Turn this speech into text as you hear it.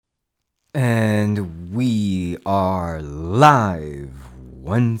And we are live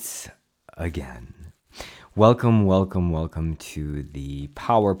once again. Welcome to the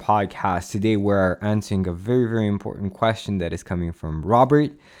Power Podcast. Today we're answering a very, very important question that is coming from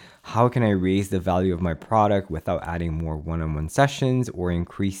Robert. How can I raise the value of my product without adding more one-on-one sessions or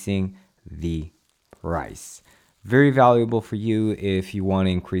increasing the price? Very valuable for you if you want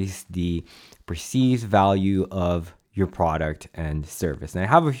to increase the perceived value of your product and service. And I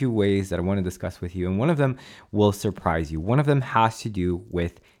have a few ways that I want to discuss with you, and one of them will surprise you. One of them has to do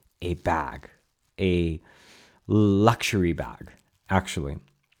with a bag, a luxury bag, actually.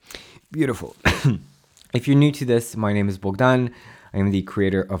 Beautiful. If you're new to this, my name is Bogdan. I am the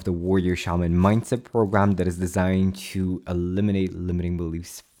creator of the Warrior Shaman Mindset Program that is designed to eliminate limiting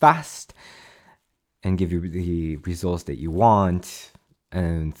beliefs fast and give you the results that you want,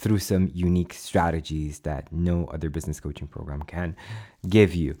 and through some unique strategies that no other business coaching program can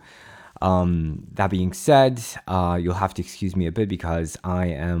give you. That being said, you'll have to excuse me a bit because I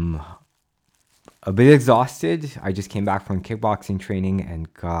am a bit exhausted. I just came back from kickboxing training,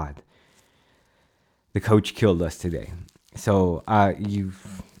 and God, the coach killed us today. So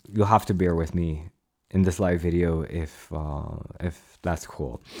you'll have to bear with me in this live video if that's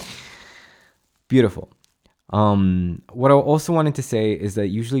cool. Beautiful. What I also wanted to say is that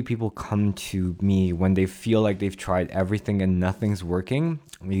usually people come to me when they feel like they've tried everything and nothing's working.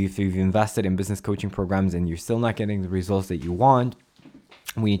 If you've invested in business coaching programs and you're still not getting the results that you want,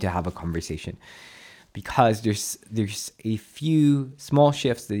 we need to have a conversation, because there's a few small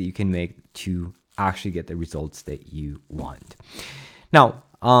shifts that you can make to actually get the results that you want. Now,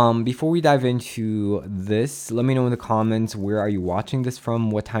 before we dive into this, let me know in the comments, where are you watching this from?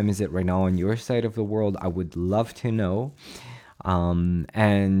 What time is it right now on your side of the world? I would love to know.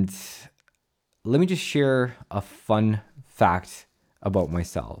 And let me just share a fun fact about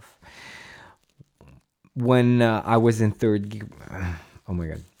myself. When I was in oh my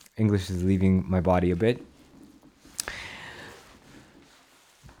God, English is leaving my body a bit.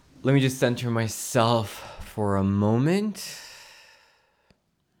 Let me just center myself for a moment.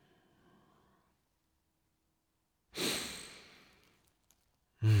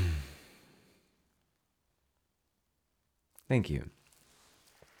 Thank you.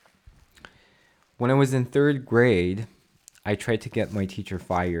 When I was in third grade, I tried to get my teacher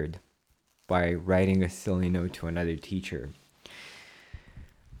fired by writing a silly note to another teacher.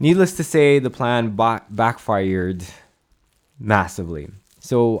 Needless to say, the plan backfired massively.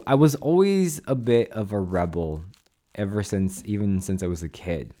 So I was always a bit of a rebel even since I was a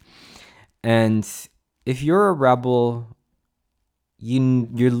kid. And if you're a rebel,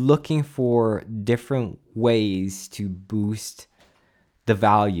 you're looking for different ways to boost the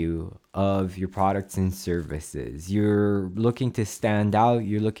value of your products and services. You're looking to stand out.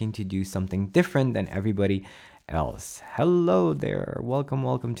 You're looking to do something different than everybody else. Hello there.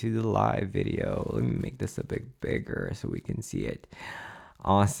 Welcome to the live video. Let me make this a bit bigger so we can see it.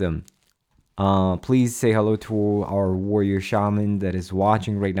 Awesome. Please say hello to our warrior shaman that is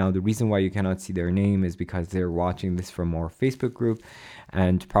watching right now. The reason why you cannot see their name is because they're watching this from our Facebook group,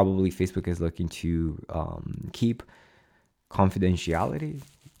 and probably Facebook is looking to keep confidentiality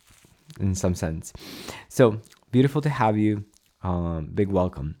in some sense. So beautiful to have you. Big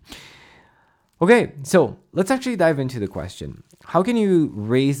welcome. Okay, so let's actually dive into the question. How can you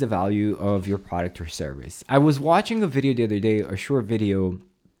raise the value of your product or service? I was watching a video the other day, a short video.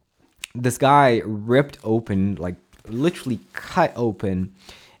 This guy ripped open, like literally cut open,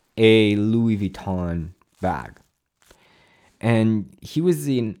 a Louis Vuitton bag. And he was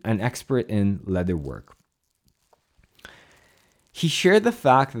an expert in leather work. He shared the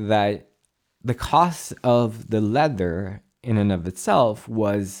fact that the cost of the leather in and of itself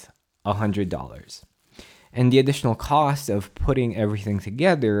was $100. And the additional cost of putting everything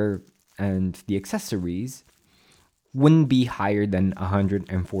together and the accessories wouldn't be higher than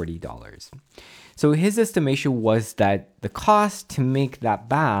 $140. So his estimation was that the cost to make that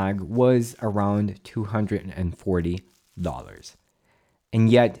bag was around $240. And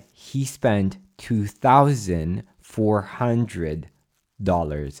yet he spent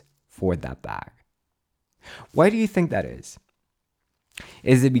 $2,400 for that bag. Why do you think that is?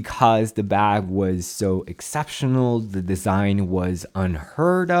 Is it because the bag was so exceptional, the design was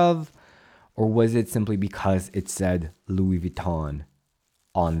unheard of? Or was it simply because it said Louis Vuitton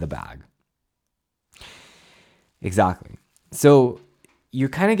on the bag? Exactly. So you're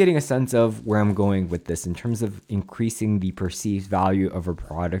kind of getting a sense of where I'm going with this in terms of increasing the perceived value of a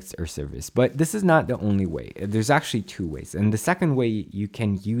product or service. But this is not the only way. There's actually two ways. And the second way, you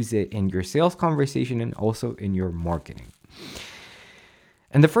can use it in your sales conversation and also in your marketing.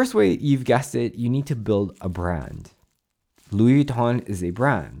 And the first way, you've guessed it, you need to build a brand. Louis Vuitton is a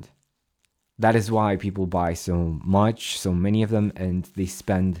brand. That is why people buy so much, so many of them, and they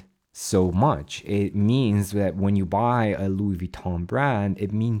spend so much. It means that when you buy a Louis Vuitton brand,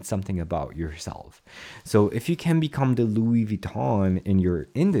 it means something about yourself. So if you can become the Louis Vuitton in your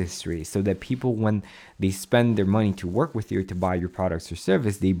industry, so that people, when they spend their money to work with you, to buy your products or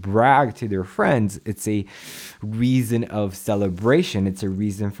service, they brag to their friends. It's a reason of celebration. It's a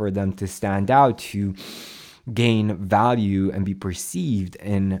reason for them to stand out, to gain value and be perceived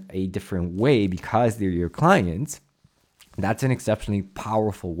in a different way because they're your clients. That's an exceptionally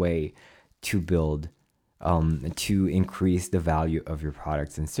powerful way to build, to increase the value of your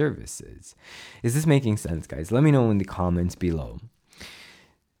products and services. Is this making sense, guys? Let me know in the comments below.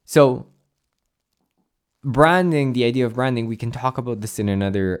 So branding, the idea of branding, we can talk about this in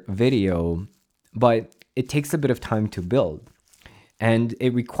another video, but it takes a bit of time to build and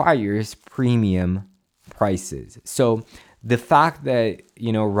it requires premium prices. So the fact that,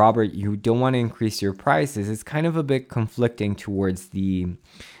 Robert, you don't want to increase your prices is kind of a bit conflicting towards the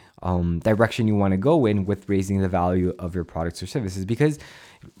direction you want to go in with raising the value of your products or services, because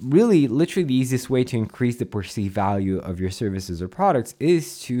really, literally the easiest way to increase the perceived value of your services or products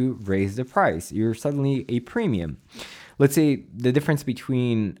is to raise the price. You're suddenly a premium. Let's say the difference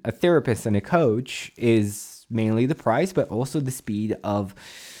between a therapist and a coach is mainly the price, but also the speed of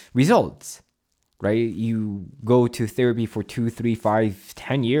results. Right? You go to therapy for 2, 3, 5,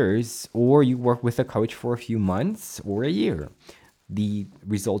 10 years, or you work with a coach for a few months or a year. The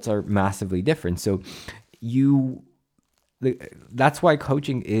results are massively different. So that's why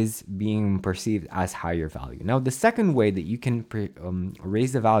coaching is being perceived as higher value. Now, the second way that you can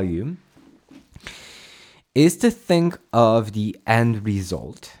raise the value is to think of the end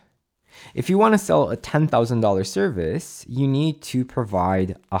result. If you want to sell a $10,000 service, you need to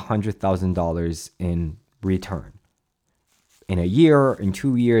provide $100,000 in return. In a year, in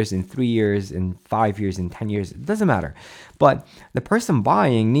 2 years, in 3 years, in 5 years, in 10 years, it doesn't matter. But the person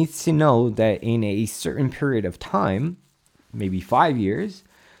buying needs to know that in a certain period of time, maybe 5 years,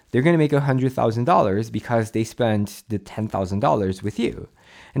 they're going to make $100,000 because they spent the $10,000 with you.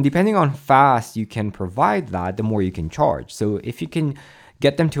 And depending on how fast you can provide that, the more you can charge. So if you can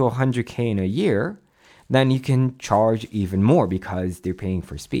get them to $100K in a year, then you can charge even more because they're paying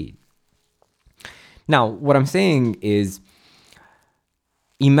for speed. Now, what I'm saying is,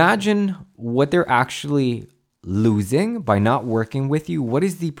 imagine what they're actually losing by not working with you. What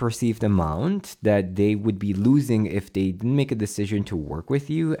is the perceived amount that they would be losing if they didn't make a decision to work with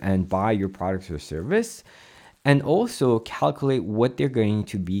you and buy your products or service? And also calculate what they're going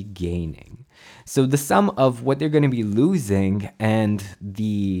to be gaining. So the sum of what they're going to be losing and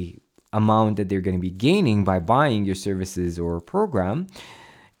the amount that they're going to be gaining by buying your services or program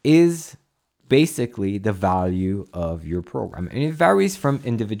is basically the value of your program. And it varies from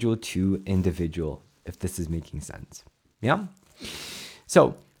individual to individual, if this is making sense. Yeah?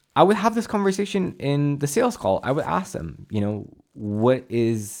 So I would have this conversation in the sales call. I would ask them, what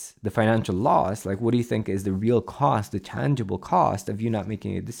is the financial loss? Like, what do you think is the real cost, the tangible cost of you not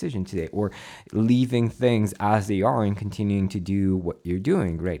making a decision today, or leaving things as they are and continuing to do what you're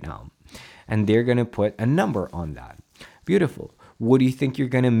doing right now? And they're going to put a number on that. Beautiful. What do you think you're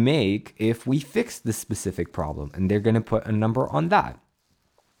going to make if we fix this specific problem? And they're going to put a number on that.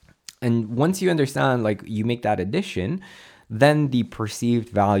 And once you understand, like, you make that addition, then the perceived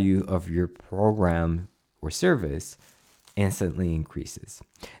value of your program or service instantly increases.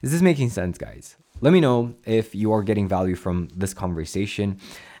 Is this making sense, guys? Let me know if you are getting value from this conversation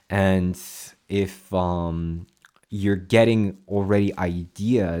and if you're getting already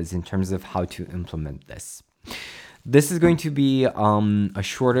ideas in terms of how to implement this. This is going to be a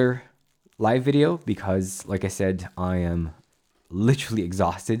shorter live video because, like I said, I am literally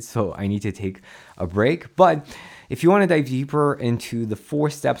exhausted, so I need to take a break. But if you want to dive deeper into the 4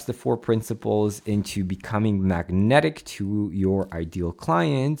 steps, the 4 principles into becoming magnetic to your ideal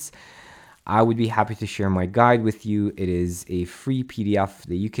clients, I would be happy to share my guide with you. It is a free PDF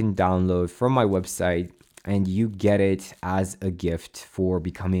that you can download from my website, and you get it as a gift for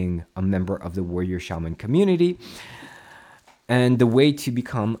becoming a member of the Warrior Shaman community. And the way to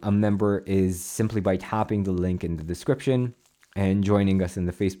become a member is simply by tapping the link in the description and joining us in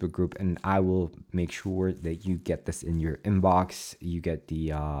the Facebook group, and I will make sure that you get this in your inbox. You get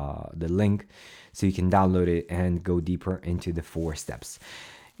the link so you can download it and go deeper into the 4 steps.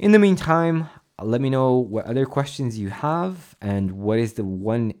 In the meantime, let me know what other questions you have and what is the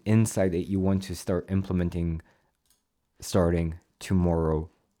one insight that you want to start implementing starting tomorrow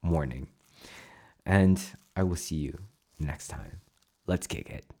morning. And I will see you next time. Let's kick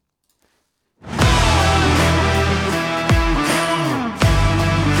it.